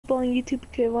people on YouTube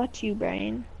could watch you,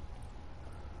 Brian.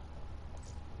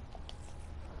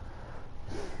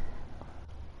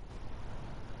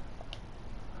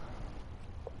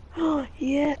 Oh,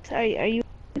 yeah. Are you,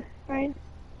 Brian?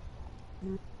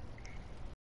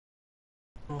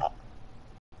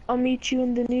 I'll meet you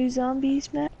in the new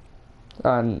zombies map.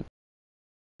 Alright.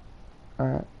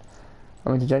 Want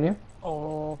me to join you?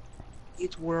 Oh,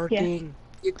 it's working.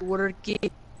 Yeah. It's working.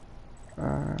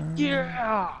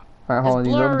 Yeah. Alright, hold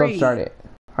on. Don't start it.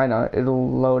 I know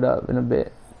it'll load up in a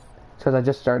bit. Because I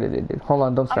just started it, dude. Hold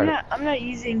on, don't start it. I'm not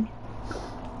using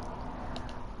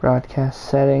broadcast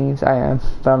settings. I am,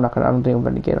 but I don't think I'm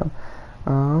gonna get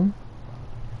them.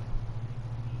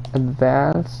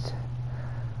 Advanced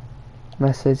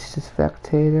message to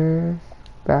spectators.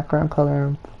 Background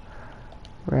color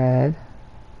red.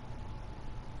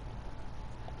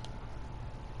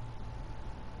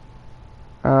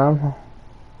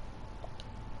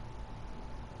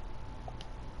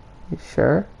 You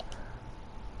sure?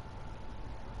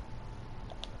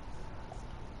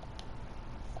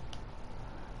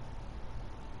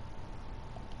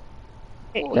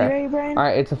 Hey, you ready, Brian?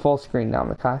 Alright, it's a full screen now,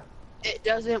 Makai. It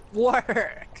doesn't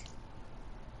work.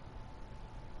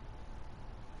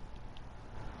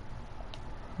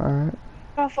 Alright.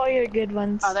 Off all your good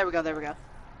ones. Oh, there we go, there we go.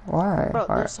 Why? Bro,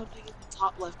 there's something in the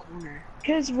top left corner.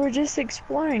 Because we're just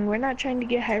exploring. We're not trying to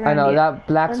get high round I know, yet. that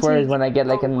black square is when I get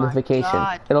like a notification.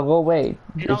 God. It'll go away.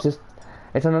 It's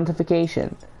a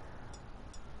notification.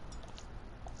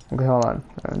 Okay, hold on.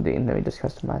 Let me just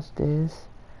customize this.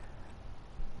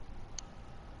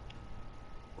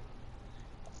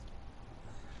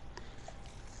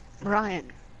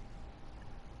 Brian.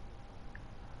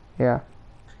 Yeah.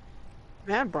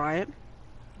 Man, Brian.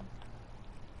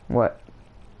 What?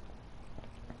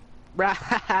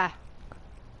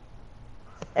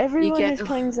 Everyone is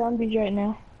playing zombies right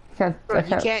now. You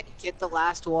can't get the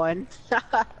last one.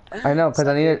 I know, because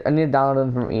I need to download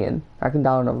them from Ian. I can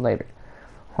download them later.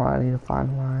 Hold on, I need to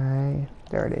find my...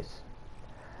 There it is.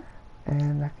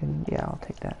 And I can... Yeah, I'll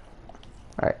take that.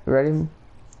 Alright, ready?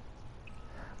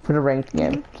 Put a ranked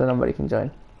game, so nobody can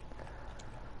join.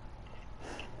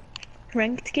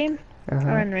 Ranked game? Or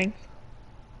unranked?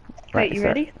 Wait, you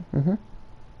ready? Mm-hmm.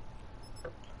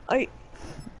 I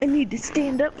need to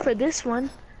stand up for this one.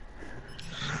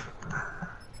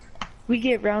 We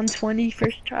get round 20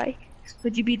 first try.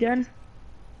 Would you be done?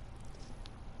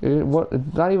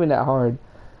 It's not even that hard.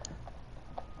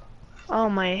 Oh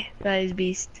my, that is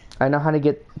beast. I know how to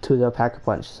get to the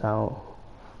pack-a-punch, so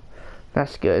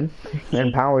that's good.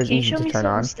 And power is easy to turn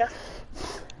on. Stuff?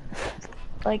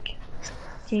 Like,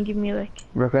 can you give me like...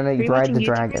 We're gonna ride the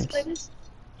dragons.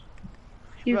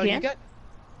 You Bro, can?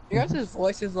 Your guys'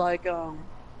 voice is like, Yeah,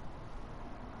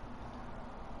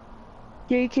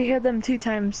 you can hear them 2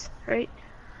 times, right?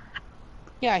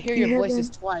 Yeah, I hear your voices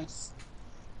twice.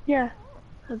 Yeah,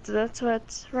 that's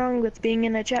what's wrong with being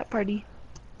in a chat party.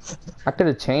 I could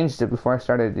have changed it before I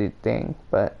started the thing,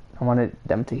 but I wanted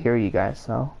them to hear you guys,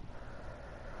 so.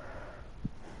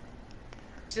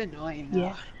 It's annoying.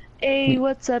 Yeah. Hey,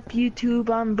 what's up, YouTube?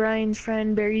 I'm Brian's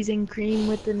friend, Berries and Cream,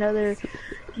 with another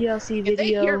DLC video. Can they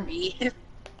hear me?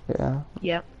 Yeah.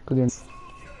 Yep. Good.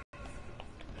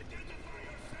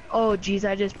 Oh, jeez,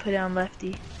 I just put down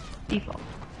lefty. Default.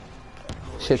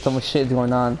 Shit, so much shit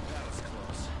going on.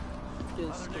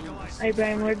 Hey,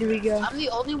 Brian, where do we go? I'm the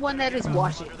only one that is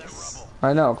watching this.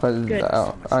 I know, cause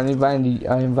I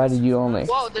invited you only.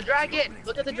 Whoa, the dragon!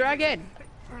 Look at the dragon!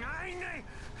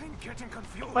 I'm getting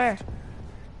confused. Where?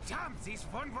 Damn these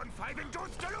 115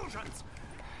 induced delusions!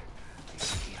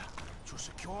 Here, to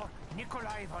secure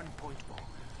Nikolai von Poitbo.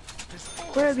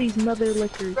 Where are these mother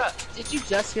lickers? Bro, did you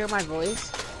just hear my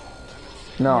voice?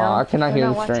 No, I cannot hear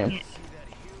the stream. It.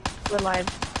 We're live.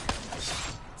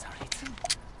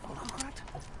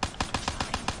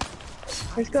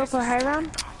 Let's go for a high round.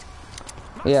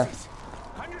 Yeah.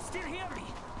 Can you still hear me?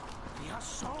 We are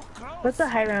so close. What's the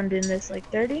high round in this? Like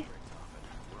 30?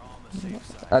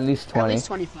 At least 20. At least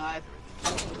 25.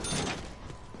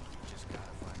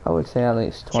 I would say at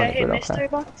least 20, Should I hit but mystery okay.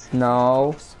 box?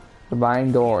 No. You're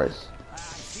buying doors.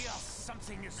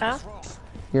 Huh?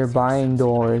 You're buying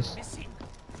doors.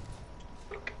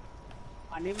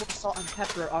 I need more salt and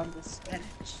pepper on the spinach.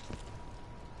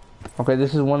 Okay,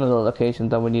 this is one of the locations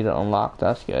that we need to unlock.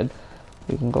 That's good.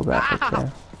 We can go back up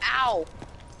there. Ow!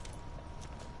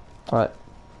 What?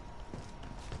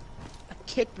 I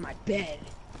kicked my bed.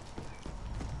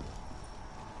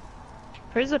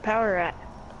 Where's the power at?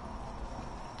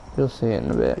 You'll see it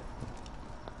in a bit.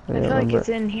 I feel like it's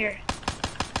in here.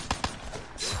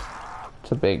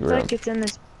 It's a big I feel room. like it's in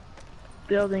this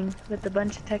building with a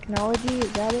bunch of technology.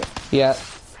 Is that it? Yeah.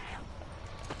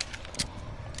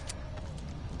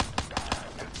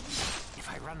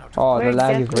 Oh, the Where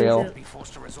lag is exactly is real. it? Be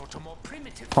forced to resort to more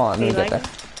primitive. Hold on, let me Hey, get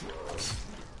there.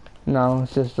 No,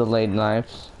 it's just delayed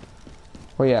knives.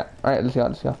 Where you at? Alright, let's go,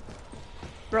 let's go.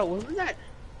 Bro, wasn't that?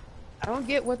 I don't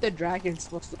get what the dragon's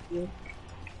supposed to do.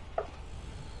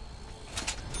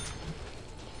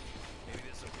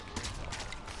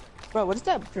 Bro, what is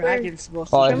that dragon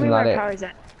supposed to Oh, do? Show this me is not where it. power's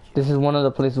at. This is one of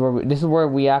the places where this is where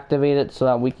we activate it so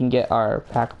that we can get our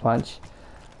pack punch.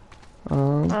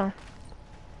 Oh.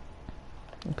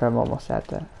 Okay, I'm almost at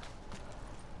that.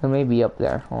 It may be up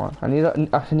there. Hold on. I need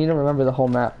to remember the whole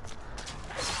map.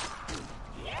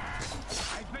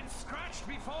 I've been scratched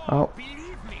before. Oh.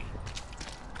 Believe me.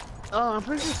 Oh, I'm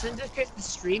pretty sure Syndicate is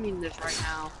streaming this right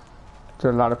now. So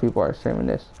a lot of people are streaming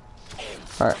this.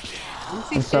 Alright. I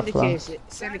think What's up,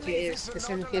 Syndicate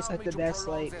is like the best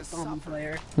like zombie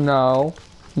player. No.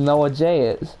 Noah J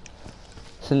is.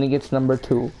 Syndicate's number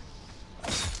 2.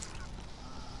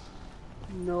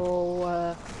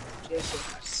 No,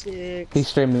 six. He's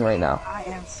streaming right now. I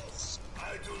am. He's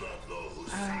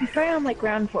probably on like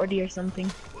round 40 or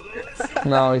something.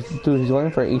 No, he's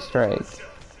waiting for Easter egg.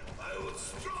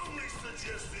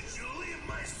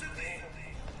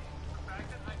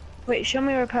 Wait, show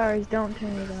me where power is. Don't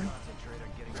turn it on.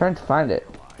 I'm trying to find it.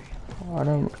 Oh, I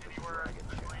don't.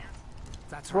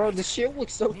 Bro, the shit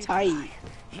looks so tight.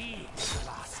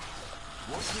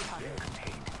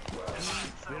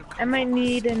 I might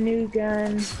need a new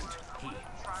gun.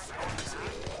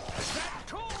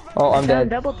 Oh, I'm Found dead.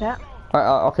 double tap. Alright,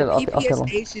 I'll kill him.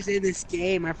 PPSH is in this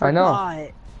game. I forgot. I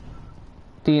know.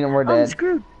 Dean, we're I'm dead.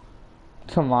 screwed.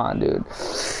 Come on, dude.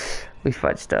 We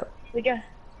fudged up. We got.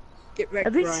 Get wrecked,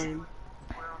 At least- Brian.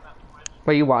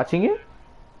 Were you watching it?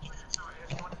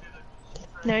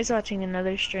 No, he's watching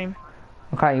another stream.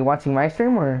 Okay, you watching my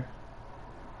stream or?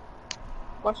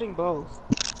 Watching both.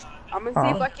 I'm gonna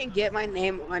see if I can get my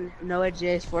name on Noah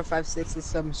J's 456 in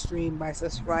some stream by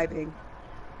subscribing.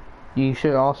 You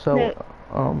should also,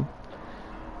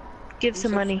 Give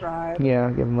some money. Subscribe. yeah,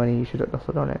 give money. You should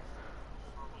also donate.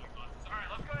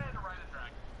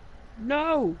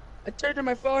 No! I turned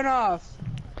my phone off.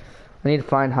 I need to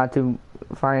find how to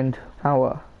find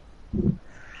power.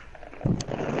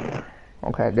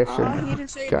 Okay, this He should didn't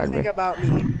say guide anything me. about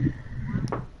me.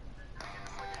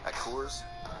 At Coors,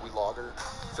 we lager,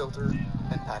 filter,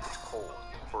 and package cold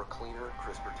for a cleaner,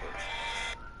 crisper taste.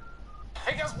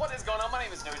 Hey guys, what is going on? My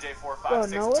name is NoJ456. Bro,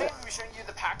 Today Noah? we'll be showing you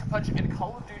the Pack-a-Punch in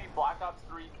Call of Duty Black Ops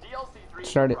 3 DLC 3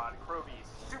 Start it. Rod Crobies.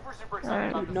 Super excited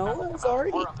about this Noah's map.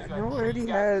 already. Tomorrow, I'm gonna go ahead and Noah already show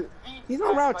you has. guys He's the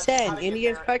on round Pack-a-Punch, 10, how to and get he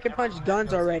has there, Pack-a-Punch everything guns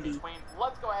that goes in already. between.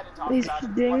 Let's go ahead and talk He's about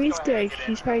it. doing Let's Easter go ahead and eggs. get He's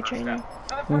into probably the first training. step.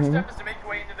 So the first step is to make your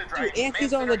way into the Dragon and he's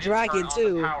Command on the Center and Dragon, turn off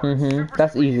too. the power.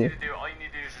 That's Super easy. to do. All you need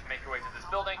to do is just make your way to this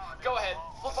building. Go ahead,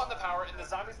 flip on the power, and the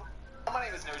zombies. My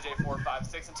name is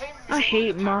NoJ456, and today I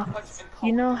hate moths.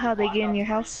 You know how they get in your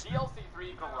house?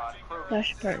 DLC3 Garage Crobies.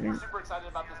 Flash apartment. Super excited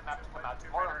about this map to come out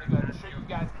tomorrow. I'm gonna go ahead and show you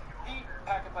guys the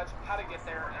Pack-a-Punch, how to get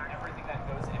there, and everything that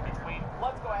goes in between.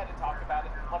 Let's go ahead and talk about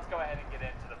it. Let's go ahead and get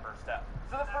into the first step.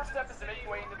 So the first step is to make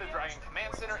your way into the Dragon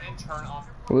Command Center and turn off.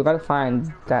 We gotta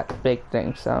find that big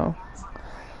thing, so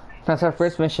that's our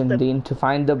first mission, Dean, to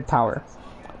find the power,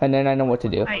 and then I know what to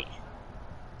do. Right.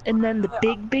 And then the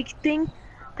big thing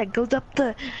that goes up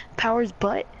the power's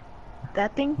butt.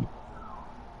 That thing.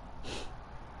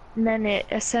 And then it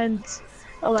ascends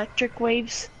electric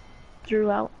waves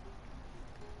throughout.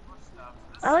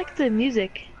 I like the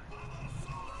music.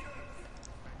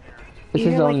 This You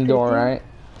is hear, the like, only the door, thing? right?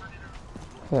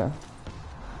 Yeah.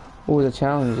 Oh, the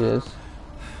challenge is.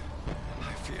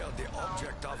 I fear the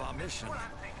object of our mission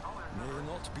may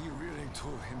not be willing to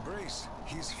embrace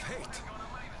his fate.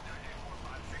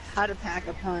 How to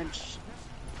Pack-a-Punch.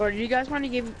 Or do you guys want to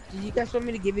give? Do you guys want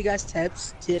me to give you guys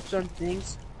tips on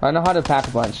things? I know how to pack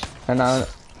a punch, and I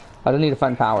don't need to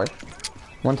find power.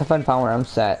 Once I find power, I'm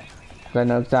set. I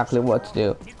know exactly what to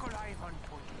do.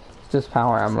 It's just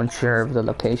power I'm unsure of the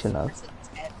location of.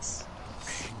 Tips.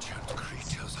 Ancient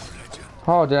creatures of legend.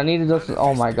 Oh, did I need those?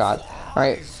 Oh my god.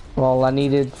 Alright, well, I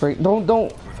needed free.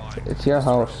 Don't! It's your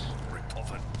house.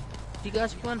 Do you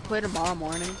guys want to play tomorrow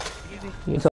morning?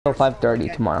 Until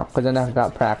 5:30 tomorrow, because then I've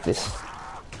got practice.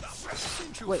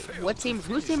 Wait, what team?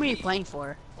 Whose team are you playing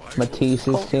for?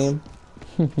 Matisse's team.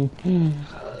 Why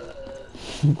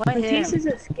Matisse him? is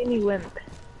a skinny wimp.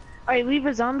 Alright, leave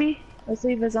a zombie. Let's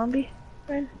leave a zombie.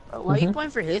 Friend. Why are you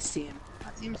playing for his team?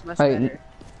 That team's much Hey, better.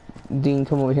 Dean,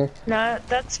 come over here. No,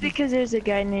 that's because there's a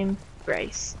guy named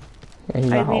Bryce. Yeah,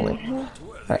 he's I not mean, hallway.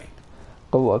 Alright,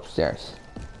 go upstairs.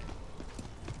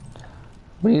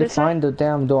 We need to This one? find the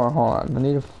damn door. Hold on. I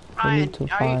need Ryan, to are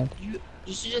find.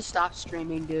 you should just stop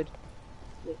streaming, dude.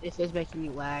 If it's making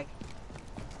you lag.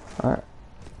 Alright.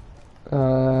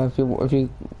 if you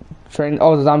train.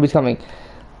 Oh, the zombie's coming.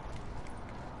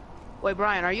 Wait,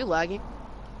 Brian, are you lagging?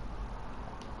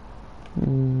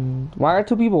 Why are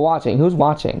two people watching? Who's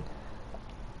watching?